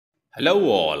Hello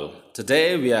all.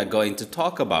 Today we are going to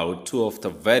talk about two of the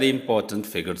very important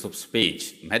figures of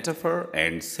speech, metaphor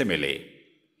and simile.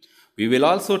 We will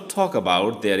also talk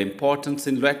about their importance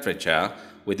in literature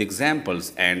with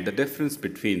examples and the difference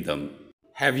between them.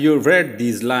 Have you read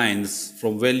these lines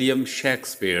from William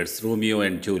Shakespeare's Romeo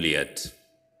and Juliet?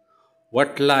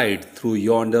 What light through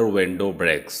yonder window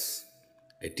breaks?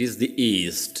 It is the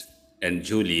east, and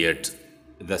Juliet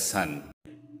the sun.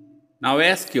 Now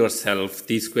ask yourself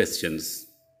these questions.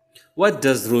 What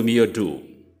does Romeo do?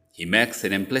 He makes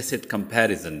an implicit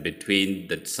comparison between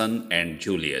the sun and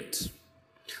Juliet.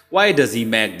 Why does he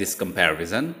make this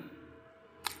comparison?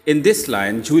 In this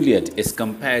line, Juliet is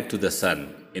compared to the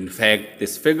sun. In fact,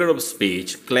 this figure of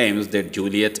speech claims that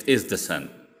Juliet is the sun.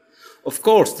 Of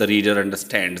course, the reader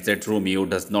understands that Romeo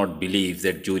does not believe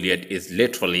that Juliet is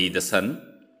literally the sun.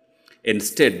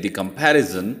 Instead, the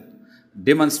comparison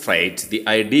demonstrates the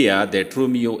idea that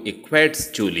Romeo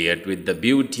equates Juliet with the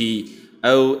beauty,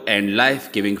 awe, and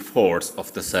life-giving force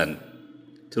of the sun.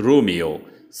 To Romeo,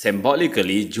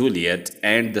 symbolically, Juliet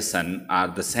and the sun are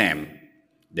the same.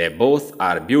 They both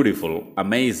are beautiful,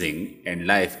 amazing, and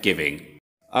life-giving.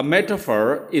 A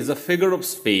metaphor is a figure of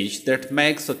speech that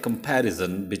makes a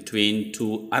comparison between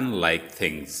two unlike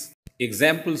things.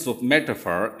 Examples of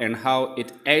metaphor and how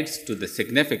it adds to the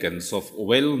significance of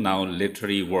well-known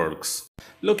literary works.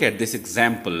 Look at this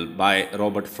example by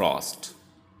Robert Frost.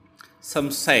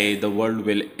 Some say the world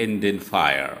will end in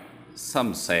fire,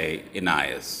 some say in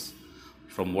ice.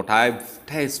 From what I've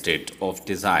tasted of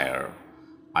desire,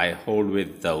 I hold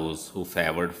with those who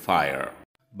favored fire.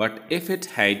 But if it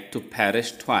had to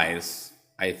perish twice,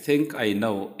 I think I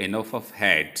know enough of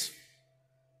hate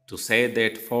to say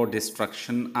that for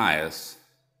destruction ice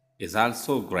is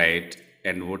also great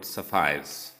and would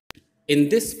suffice. In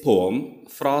this poem,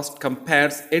 Frost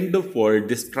compares end-of-world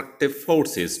destructive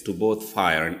forces to both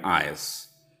fire and ice.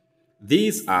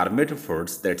 These are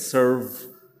metaphors that serve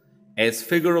as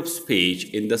figure of speech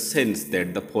in the sense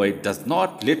that the poet does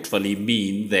not literally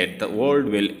mean that the world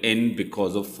will end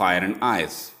because of fire and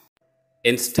ice.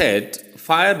 Instead,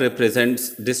 fire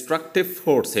represents destructive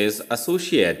forces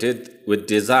associated with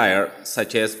desire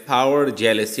such as power,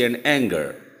 jealousy, and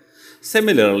anger.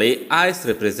 Similarly, ice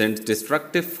represents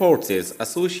destructive forces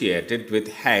associated with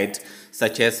hate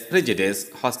such as prejudice,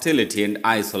 hostility, and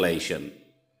isolation.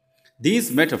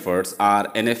 These metaphors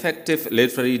are an effective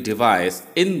literary device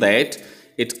in that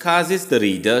it causes the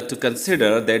reader to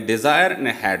consider that desire and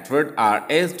hatred are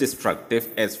as destructive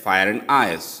as fire and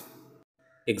ice.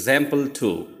 Example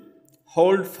 2.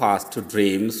 Hold fast to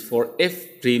dreams, for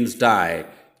if dreams die,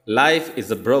 life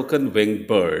is a broken winged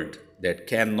bird that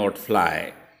cannot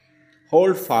fly.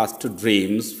 Hold fast to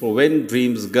dreams, for when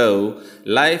dreams go,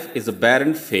 life is a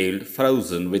barren field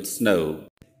frozen with snow.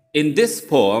 In this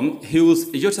poem,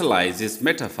 Hughes utilizes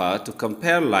metaphor to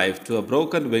compare life to a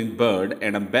broken winged bird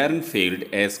and a barren field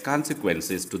as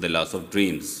consequences to the loss of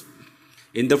dreams.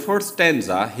 In the first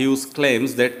stanza, Hughes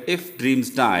claims that if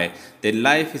dreams die, then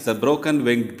life is a broken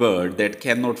winged bird that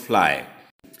cannot fly.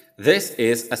 This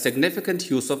is a significant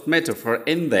use of metaphor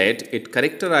in that it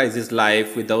characterizes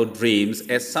life without dreams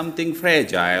as something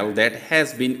fragile that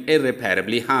has been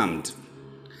irreparably harmed.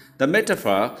 The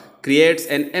metaphor creates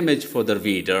an image for the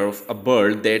reader of a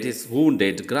bird that is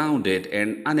wounded, grounded,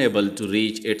 and unable to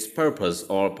reach its purpose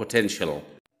or potential.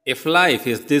 If life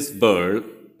is this bird,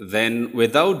 then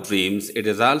without dreams it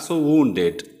is also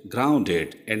wounded,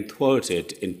 grounded, and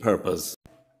thwarted in purpose.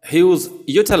 Hughes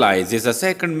utilizes a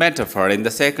second metaphor in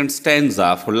the second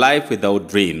stanza for life without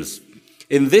dreams.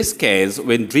 In this case,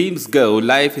 when dreams go,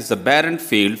 life is a barren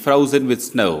field frozen with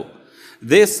snow.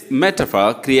 This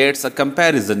metaphor creates a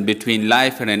comparison between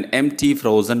life and an empty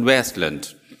frozen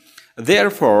wasteland.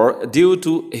 Therefore, due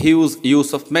to Hughes'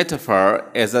 use of metaphor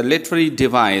as a literary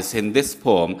device in this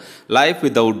poem, life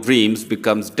without dreams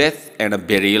becomes death and a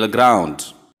burial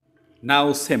ground.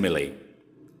 Now, simile.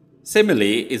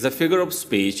 Simile is a figure of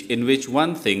speech in which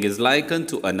one thing is likened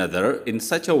to another in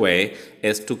such a way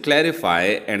as to clarify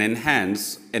and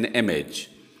enhance an image.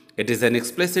 It is an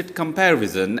explicit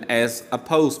comparison as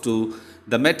opposed to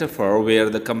the metaphor where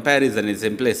the comparison is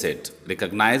implicit,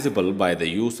 recognizable by the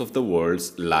use of the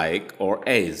words like or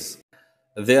as.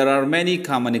 There are many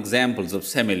common examples of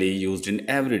simile used in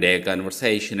everyday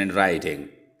conversation and writing.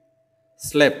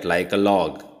 Slept like a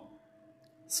log.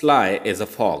 Sly as a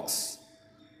fox.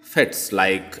 Fits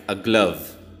like a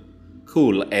glove.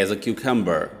 Cool as a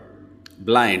cucumber.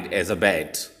 Blind as a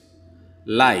bat.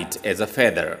 Light as a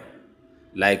feather.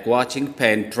 Like watching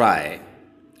paint dry.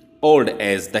 Old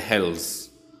as the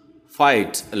hills,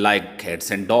 fight like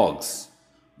cats and dogs,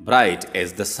 bright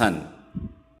as the sun.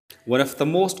 One of the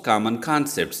most common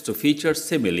concepts to feature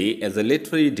simile as a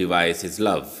literary device is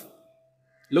love.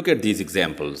 Look at these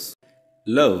examples.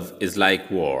 Love is like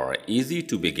war, easy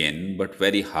to begin but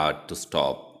very hard to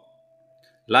stop.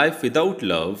 Life without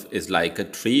love is like a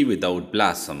tree without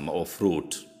blossom or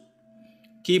fruit.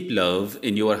 Keep love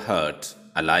in your heart.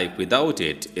 A life without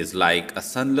it is like a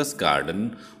sunless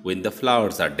garden when the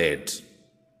flowers are dead.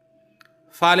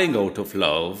 Falling out of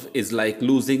love is like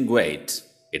losing weight.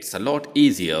 It's a lot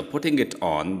easier putting it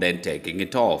on than taking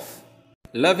it off.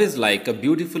 Love is like a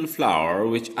beautiful flower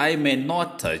which I may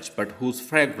not touch but whose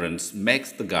fragrance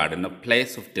makes the garden a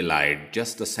place of delight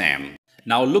just the same.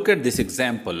 Now look at this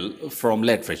example from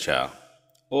literature.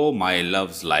 Oh, my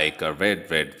love's like a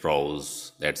red, red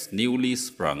rose that's newly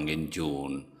sprung in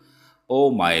June.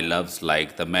 Oh, my love's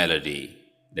like the melody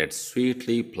that's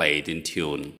sweetly played in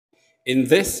tune. In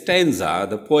this stanza,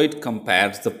 the poet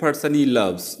compares the person he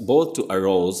loves both to a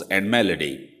rose and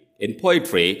melody. In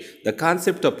poetry, the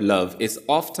concept of love is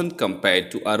often compared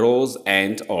to a rose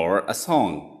and or a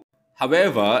song.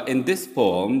 However, in this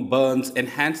poem, Burns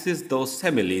enhances those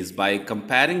similes by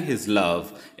comparing his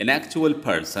love an actual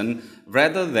person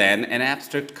rather than an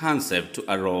abstract concept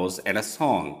to a rose and a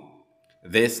song.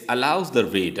 This allows the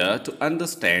reader to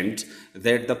understand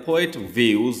that the poet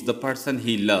views the person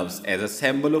he loves as a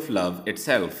symbol of love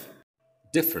itself.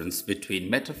 Difference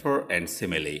between metaphor and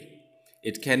simile.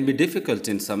 It can be difficult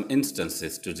in some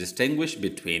instances to distinguish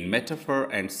between metaphor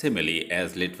and simile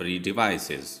as literary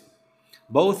devices.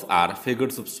 Both are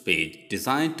figures of speech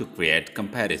designed to create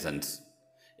comparisons.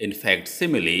 In fact,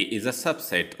 simile is a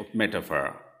subset of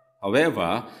metaphor.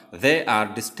 However, they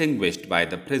are distinguished by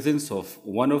the presence of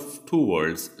one of two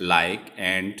words like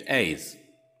and as.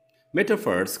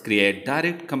 Metaphors create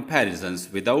direct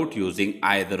comparisons without using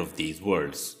either of these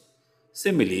words.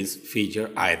 Similes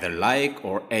feature either like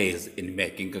or as in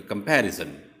making a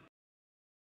comparison.